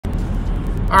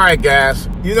All right, guys.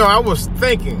 You know, I was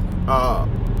thinking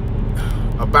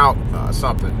about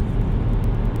something.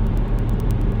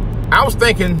 I was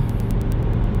thinking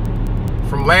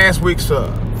from last week's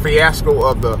fiasco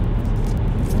of the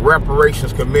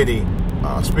reparations committee,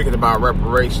 speaking about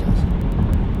reparations,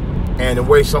 and the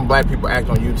way some black people act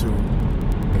on YouTube,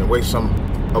 and the way some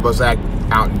of us act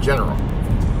out in general.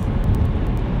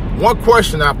 One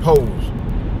question I pose.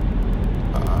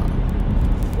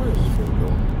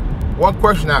 One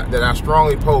question that I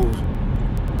strongly pose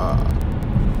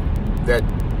that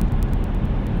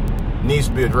needs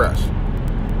to be addressed.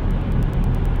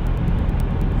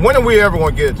 When are we ever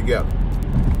going to get it together?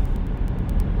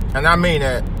 And I mean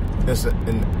that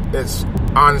it's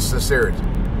honest sincerity.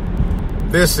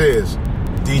 This is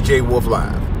DJ Wolf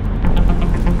Live.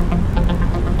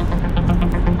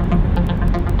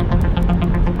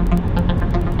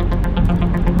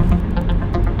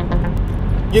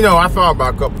 You know, I thought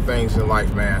about a couple things in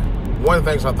life, man. One of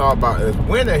the things I thought about is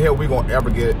when the hell we gonna ever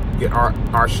get our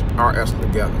S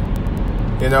together?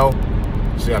 You know?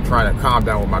 See, I'm trying to calm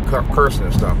down with my cursing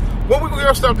and stuff. When we gonna get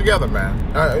our stuff together, man?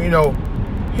 You know,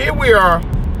 here we are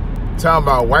talking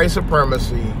about white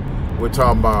supremacy. We're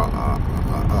talking about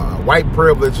white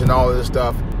privilege and all of this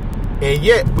stuff, and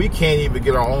yet we can't even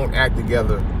get our own act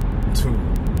together to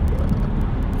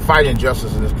fight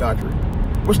injustice in this country.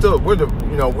 I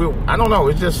don't know.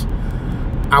 It's just,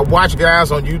 I watch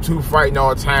guys on YouTube fighting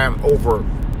all the time over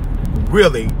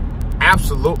really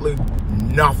absolutely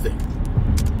nothing.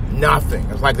 Nothing.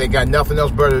 It's like they got nothing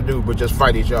else better to do but just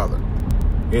fight each other.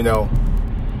 You know,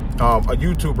 a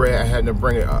YouTuber had to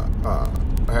bring it. I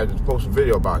had to post a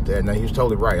video about that. Now, he's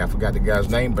totally right. I forgot the guy's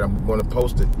name, but I'm going to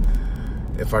post it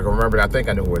if I can remember it. I think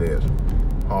I know who it is.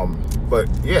 But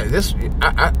yeah, this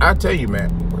I tell you,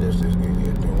 man, what is this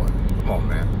idiot doing? Come on,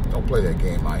 man. Don't play that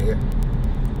game out here.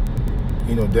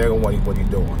 You know daggone what he's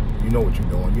doing. You know what you're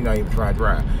doing. You're not even trying to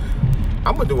drive.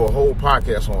 I'm going to do a whole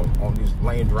podcast on these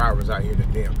lane drivers out here in the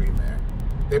DMV, man.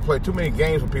 They play too many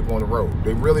games with people on the road.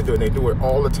 They really do. And they do it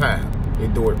all the time. They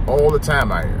do it all the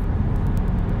time out here.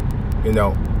 You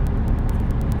know.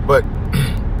 But,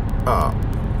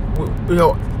 you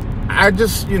know, I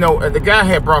just, you know, the guy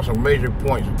had brought some major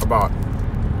points about,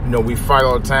 you know, we fight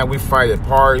all the time. We fight at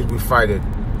parties. We fight at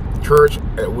church.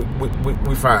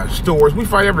 We fight at stores. We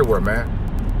fight everywhere, man.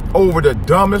 Over the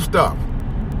dumbest stuff.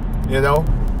 You know?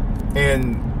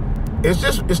 And it's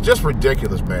just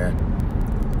ridiculous, man.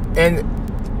 And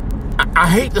I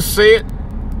hate to say it,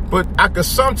 but I could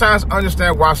sometimes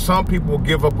understand why some people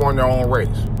give up on their own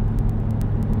race.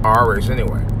 Our race,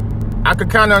 anyway. I could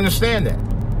kind of understand that.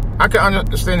 I can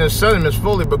understand the sentiments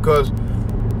fully because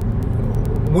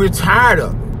we're tired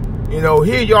of it. You know,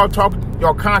 here y'all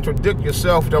contradict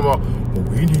yourself. Well,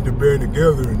 we need to band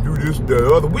together and do this and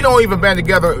that other. We don't even band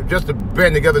together just to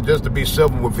be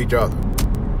civil with each other.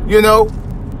 You know,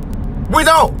 we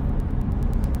don't.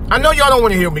 I know y'all don't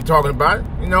want to hear me talking about it.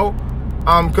 You know,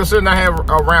 considering I have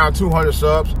around 200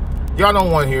 subs, y'all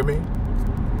don't want to hear me.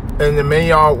 And then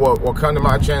many of y'all will come to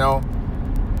my channel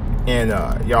and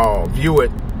y'all view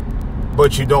it,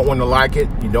 but you don't want to like it.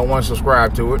 You don't want to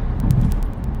subscribe to it.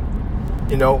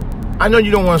 You know, I know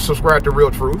you don't want to subscribe to Real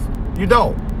Truth. You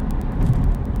don't.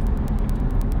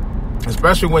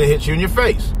 Especially when it hits you in your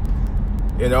face.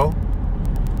 You know.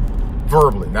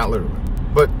 Verbally, not literally.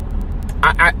 But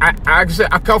I said,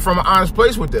 I come from an honest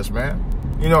place with this, man.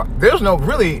 You know, there's no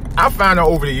really, I found out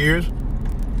over the years,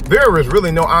 there is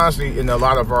really no honesty in a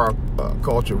lot of our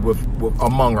culture with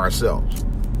among ourselves.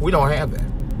 We don't have that.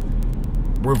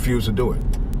 We refuse to do it.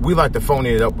 We like to phone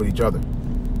it up with each other.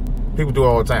 People do it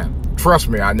all the time. Trust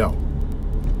me, I know.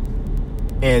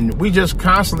 And we just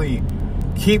constantly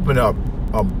keeping up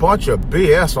a bunch of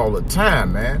BS all the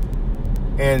time, man.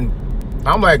 And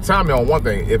I'm like Tommy on one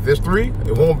thing. If there's three,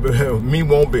 it won't be, me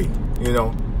won't be, you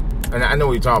know. And I know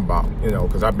what you're talking about, you know,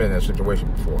 because I've been in that situation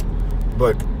before.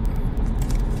 But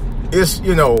it's,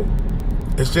 you know,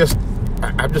 it's just,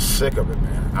 I'm just sick of it,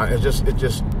 man. It's just,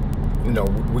 you know,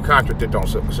 we contradict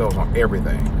ourselves on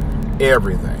everything.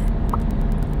 Everything.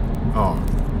 I'll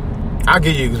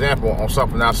give you an example on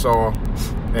something I saw,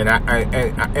 and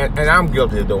I'm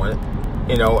guilty of doing it,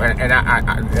 you know, and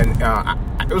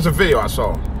it was a video I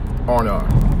saw on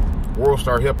World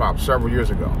Star Hip Hop several years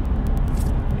ago.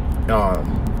 I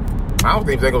don't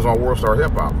think it was on World Star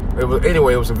Hip Hop. It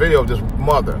was a video of this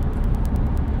mother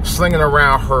slinging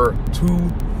around her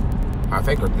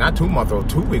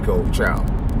 2-week-old child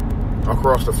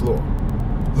across the floor.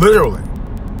 Literally.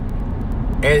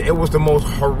 And it was the most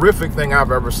horrific thing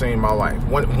I've ever seen in my life.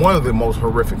 One of the most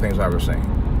horrific things I've ever seen.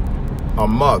 A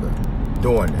mother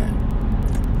doing that.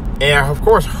 And of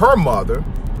course, her mother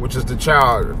which is the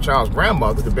child's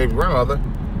grandmother, the baby grandmother,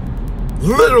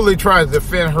 literally tries to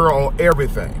defend her on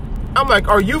everything. I'm like,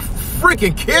 are you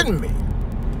freaking kidding me?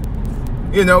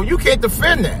 You know, you can't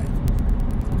defend that.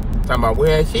 Talking about,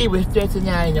 well, she was just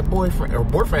denying her boyfriend. Her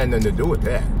boyfriend had nothing to do with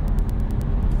that.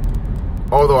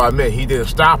 Although I admit he didn't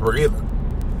stop her either.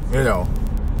 You know.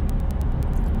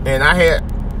 And I had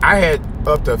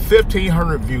up to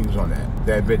 1,500 views on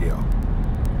that video.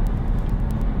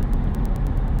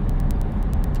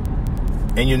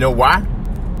 And you know why?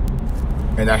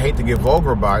 And I hate to get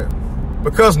vulgar about it,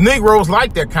 because Negroes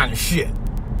like that kind of shit.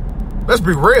 Let's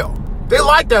be real. They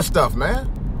like that stuff, man.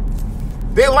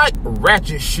 They like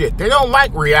ratchet shit. They don't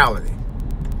like reality.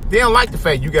 They don't like the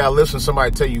fact you gotta listen to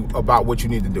somebody tell you about what you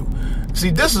need to do. See,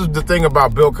 this is the thing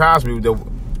about Bill Cosby.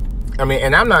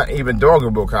 And I'm not even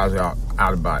dogging Bill Cosby out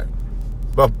about it.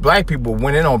 But black people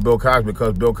went in on Bill Cosby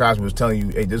because Bill Cosby was telling you,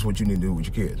 hey, this is what you need to do with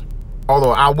your kids.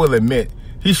 Although I will admit,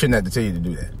 he shouldn't have to tell you to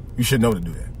do that. You should know to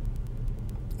do that.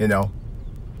 You know?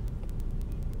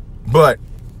 But,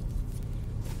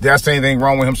 did I say anything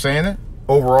wrong with him saying it?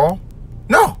 Overall?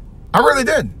 No, I really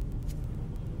didn't.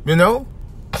 You know?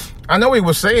 I know he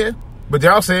was saying, but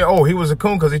y'all say, oh, he was a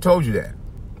coon because he told you that.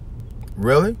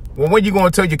 Really? Well, when you going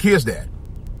to tell your kids that?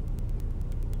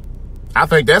 I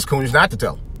think that's coonish not to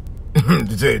tell them.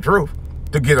 To tell you the truth.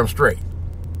 To get them straight.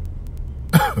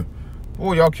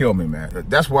 Boy, y'all kill me, man.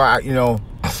 That's why,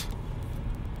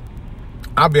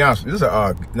 I'll be honest. This is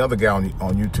another guy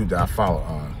on YouTube that I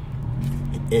follow.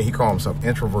 He calls himself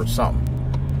introvert something.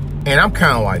 And I'm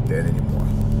kind of like that anymore.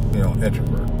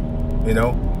 Introvert.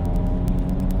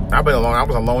 I've been alone. I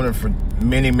was a loner for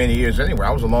many, many years anyway.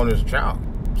 I was alone as a child,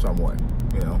 somewhat.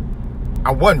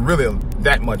 I wasn't really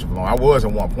that much of a loner. I was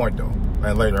at one point, though.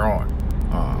 And later on.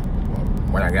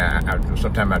 When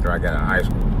sometime after I got out of high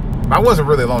school. But I wasn't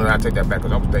really alone, and I take that back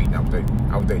because I was dating at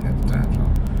the time. So.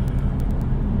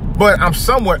 But I'm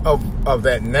somewhat of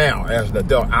that now as an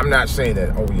adult. I'm not saying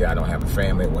that, oh yeah, I don't have a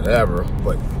family or whatever,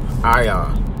 but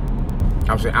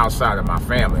I'm saying outside of my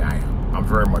family, I am. I'm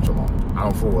very much alone. I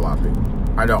don't fool with a lot of people.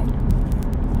 I don't.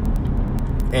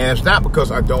 And it's not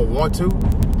because I don't want to.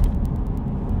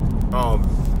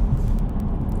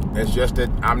 It's just that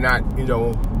I'm not, I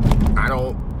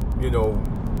don't,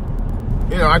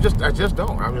 I just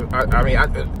don't.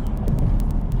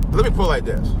 Let me put it like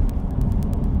this.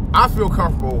 I feel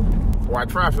comfortable, or I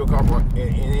try to feel comfortable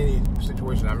in any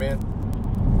situation I'm in,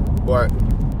 but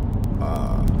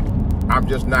I'm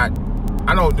just not,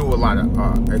 I don't do a lot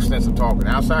of extensive talking.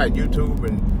 Outside YouTube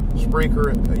and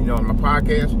Spreaker, in my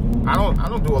podcast, I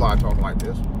don't do a lot of talking like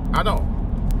this. I don't.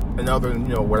 And other than,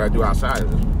 what I do outside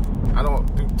of this, I don't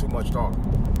do too much talking.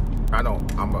 I don't.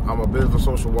 I'm a bit of a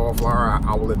social wallflower.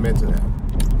 I will admit to that.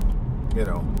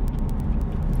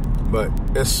 But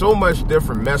there's so much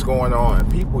different mess going on.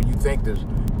 And people you think there's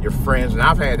your friends, and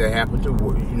I've had that happen too.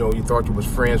 Where, you thought you was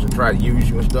friends and try to use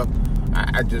you and stuff.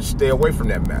 I just stay away from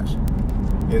that mess.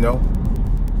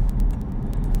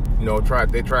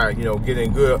 They try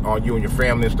getting good on you and your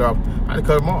family and stuff. I had to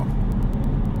cut them off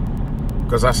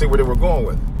because I see where they were going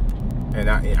with it, and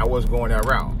I wasn't going that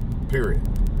route. Period.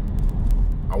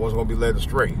 I wasn't going to be led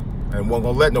astray, and wasn't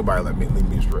going to let nobody lead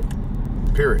me astray.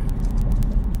 Period.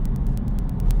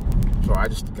 So I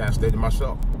just kind of stayed to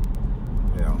myself,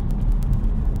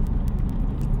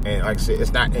 And like I said,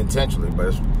 it's not intentionally, but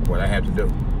it's what I have to do.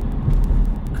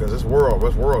 Because this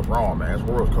world's wrong, man. This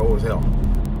world's cold as hell,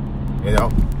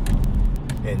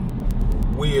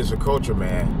 And we as a culture,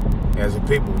 man, as a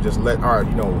people, just let our,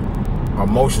 our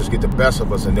emotions get the best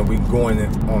of us, and then we go in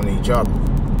on each other.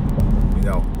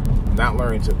 Not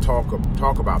learning to talk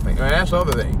about things. And that's the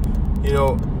other thing.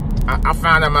 I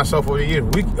found out myself over the years.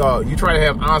 You try to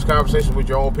have honest conversations with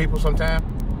your own people sometimes,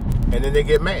 and then they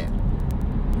get mad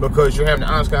because you're having an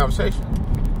honest conversation.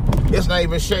 It's not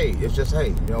even shade. It's just, hey,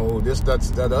 this, that,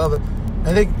 the other.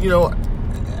 And they,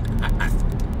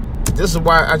 this is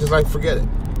why I just like forget it.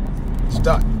 It's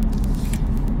done.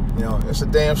 It's a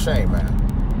damn shame,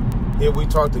 man. Here we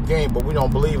talk the game, but we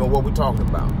don't believe in what we're talking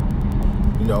about.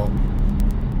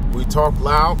 We talk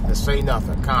loud and say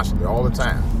nothing constantly, all the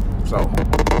time. So,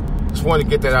 just wanted to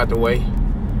get that out the way,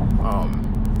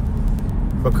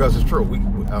 because it's true.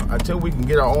 Until we can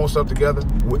get our own stuff together,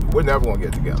 we're never going to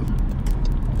get it together.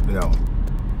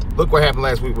 Look what happened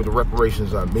last week with the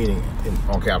reparations meeting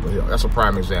on Capitol Hill. That's a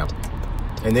prime example.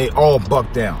 And they all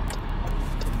bucked down.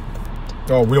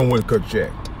 Oh, we don't want to cut check.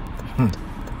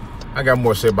 I got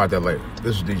more to say about that later.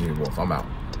 This is DJ Wolf. I'm out.